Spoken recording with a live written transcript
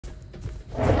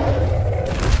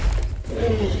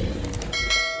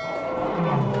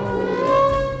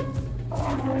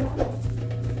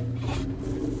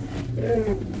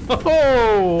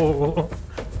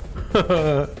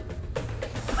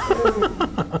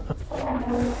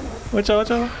Watch out,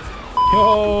 watch out.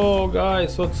 Yo,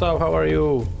 guys, what's up? How are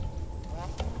you?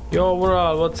 Yo,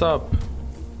 Ural, what's up?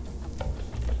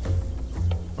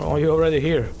 Oh, you already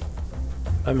here?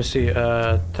 Let me see.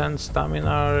 10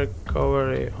 stamina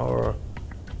recovery, or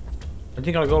I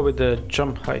think I'll go with the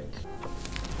jump height.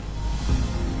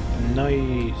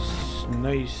 Nice,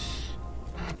 nice.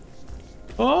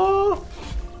 Oh!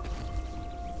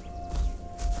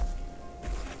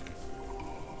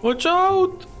 Watch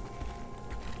out!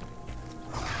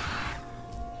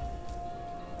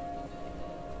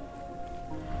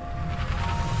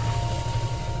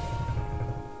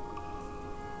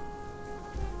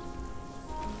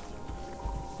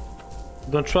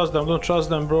 Don't trust them,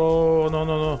 bro. No,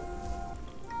 no, no.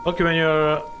 Okay, when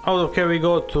you're out of care, we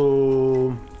go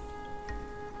to...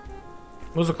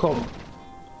 What's it called?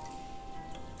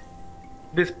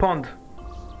 This pond.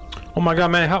 Oh my god,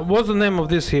 man, what's the name of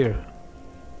this here?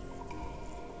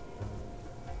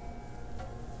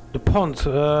 The ponds,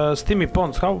 Steamy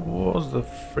Ponds. How was the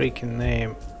freaking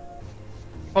name?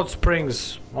 Hot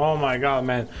Springs. Oh my god,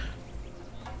 man.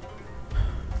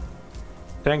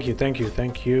 Thank you, thank you,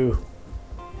 thank you.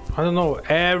 I don't know,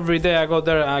 every day I go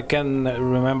there I can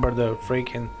remember the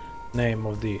freaking name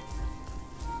of the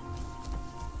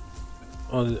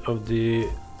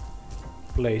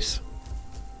place.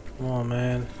 Oh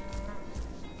man.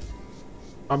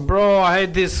 Bro, I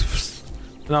hate this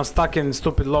when I'm stuck in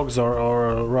stupid logs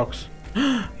or rocks.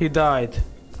 He died.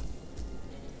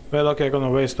 Well, okay, I'm gonna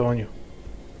waste on you.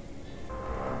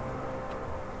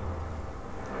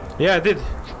 Yeah, I did.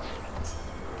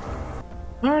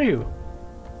 Where are you?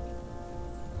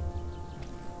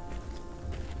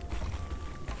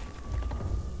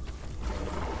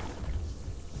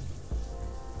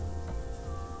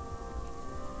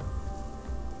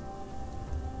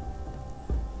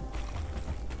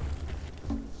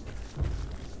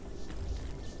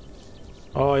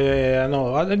 Oh yeah,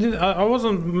 no, I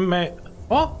wasn't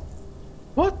Oh,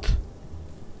 what?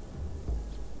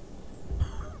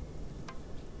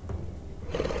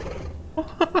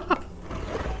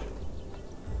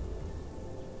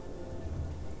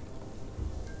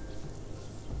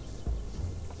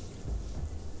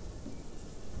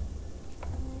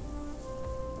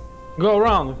 Go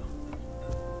around.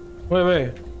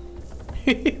 Wait.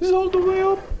 He's all the way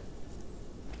up.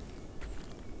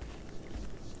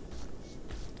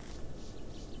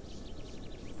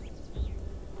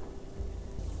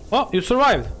 Oh, you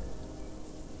survived.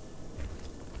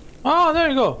 Oh, there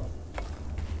you go.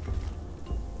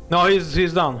 No,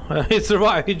 he's done. He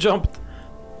survived. He jumped.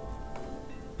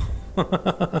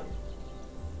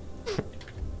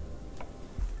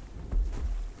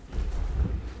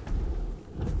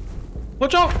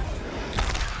 Watch out!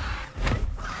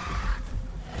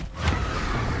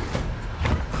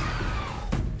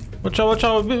 Watch out! Watch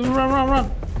out!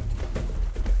 Run!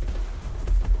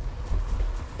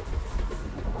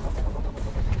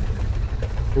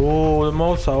 Oh, the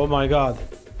Mosa, oh my god.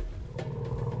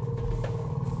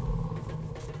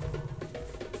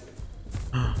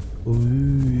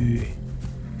 Ooh.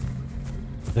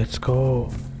 Let's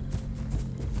go.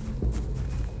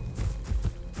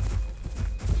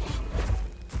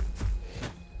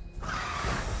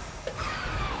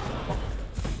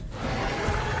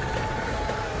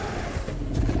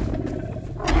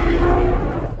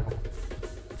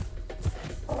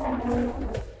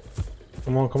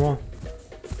 Come on.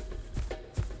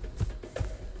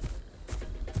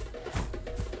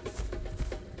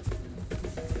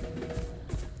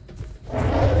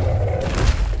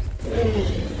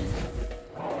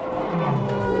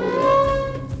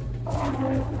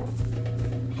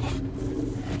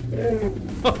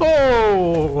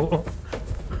 Oh!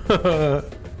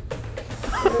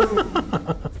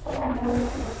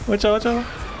 Watch out!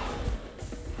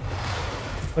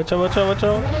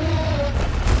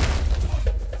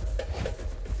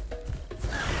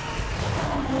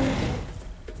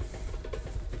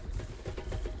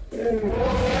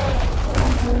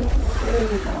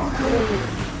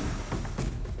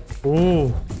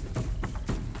 Ooh.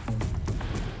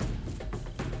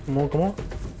 Come on.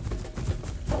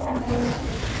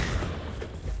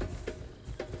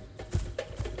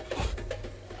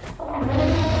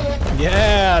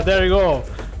 Yeah, there you go.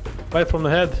 Right from the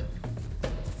head.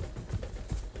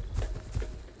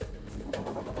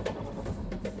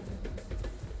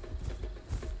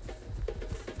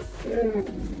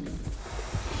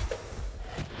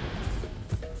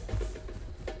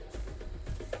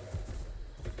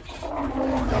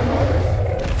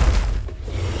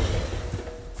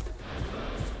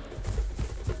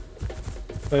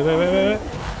 Wait.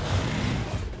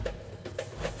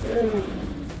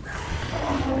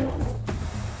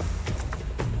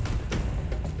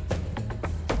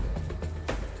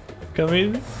 Come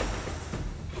in.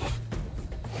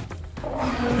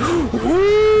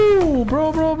 Woo!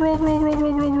 Bro.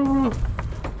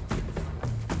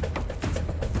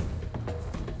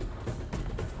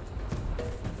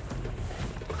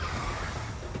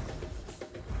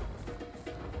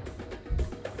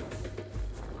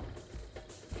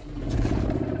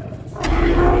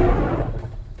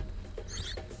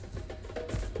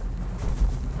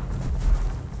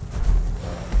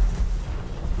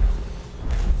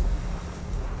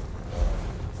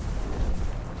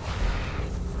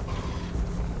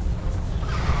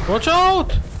 Watch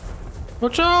out!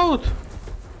 Watch out!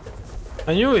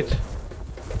 I knew it.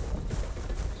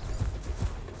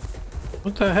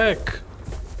 What the heck?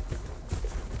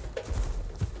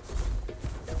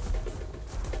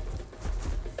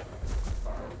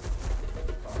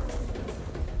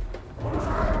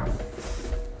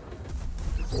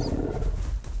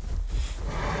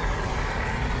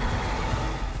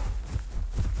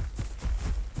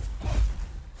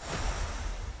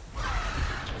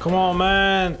 Come on,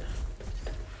 man.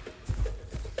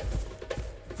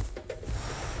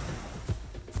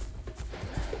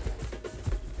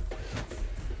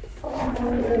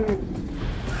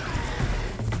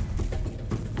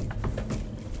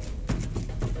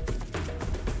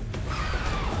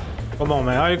 Come on,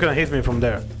 man. How are you gonna hit me from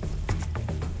there?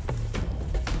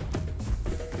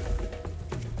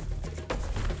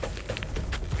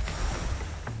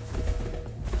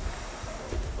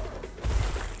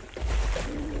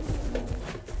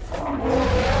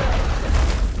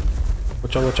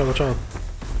 Watch out.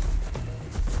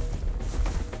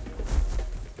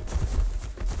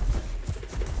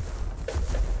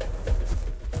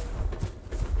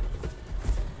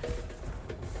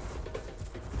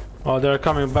 Oh, they're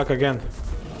coming back again.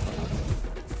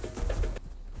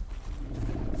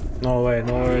 No way.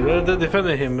 They're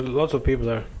defending him. Lots of people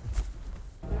there.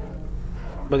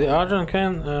 But the Argent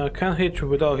can hit you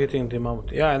without hitting the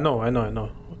mammoth. Yeah, I know.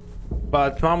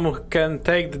 But mammoth can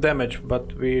take the damage,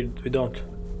 but we don't.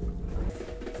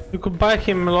 You could bite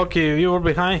him, Loki. You were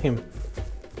behind him.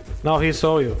 Now he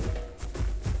saw you.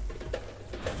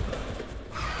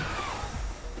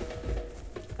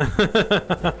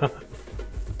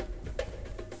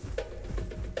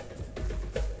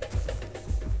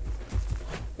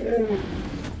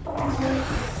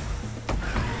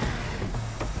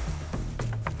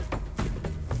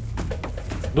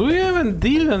 Do we even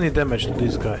deal any damage to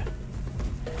this guy?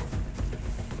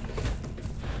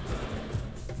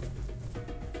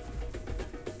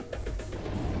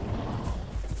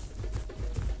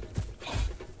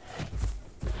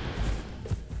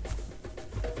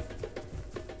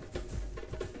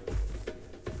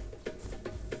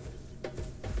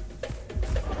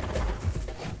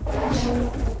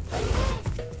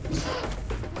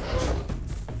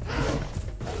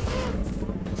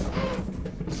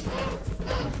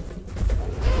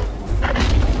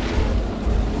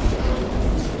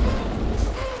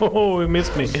 Oh, he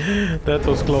missed me. That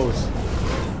was close.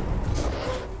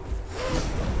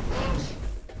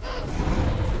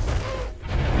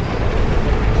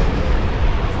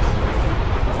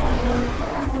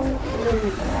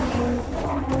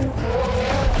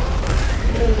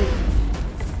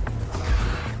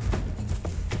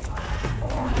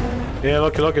 Yeah,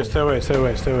 Loki, stay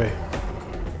away.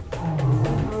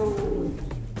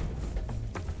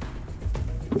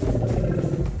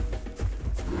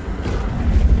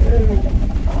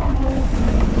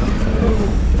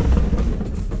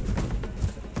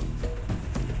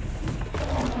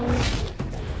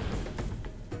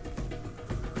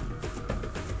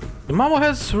 The Mamo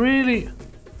has really...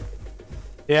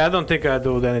 Yeah, I don't think I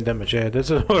do any damage. Yeah, that's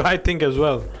what I think as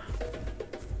well.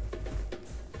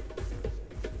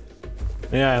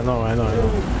 Yeah, I know.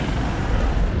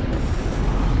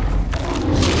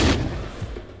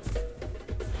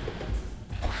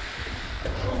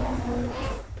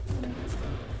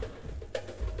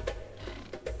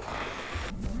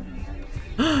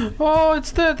 Oh,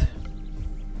 it's dead.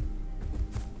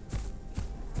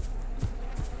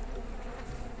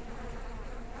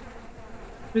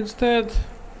 It's dead.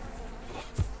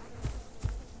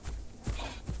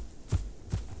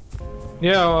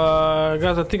 Yeah,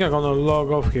 guys, I think I'm gonna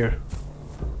log off here.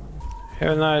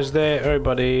 Have a nice day,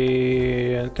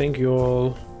 everybody, and thank you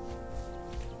all.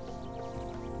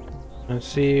 And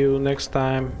see you next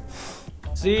time.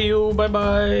 See you, bye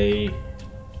bye.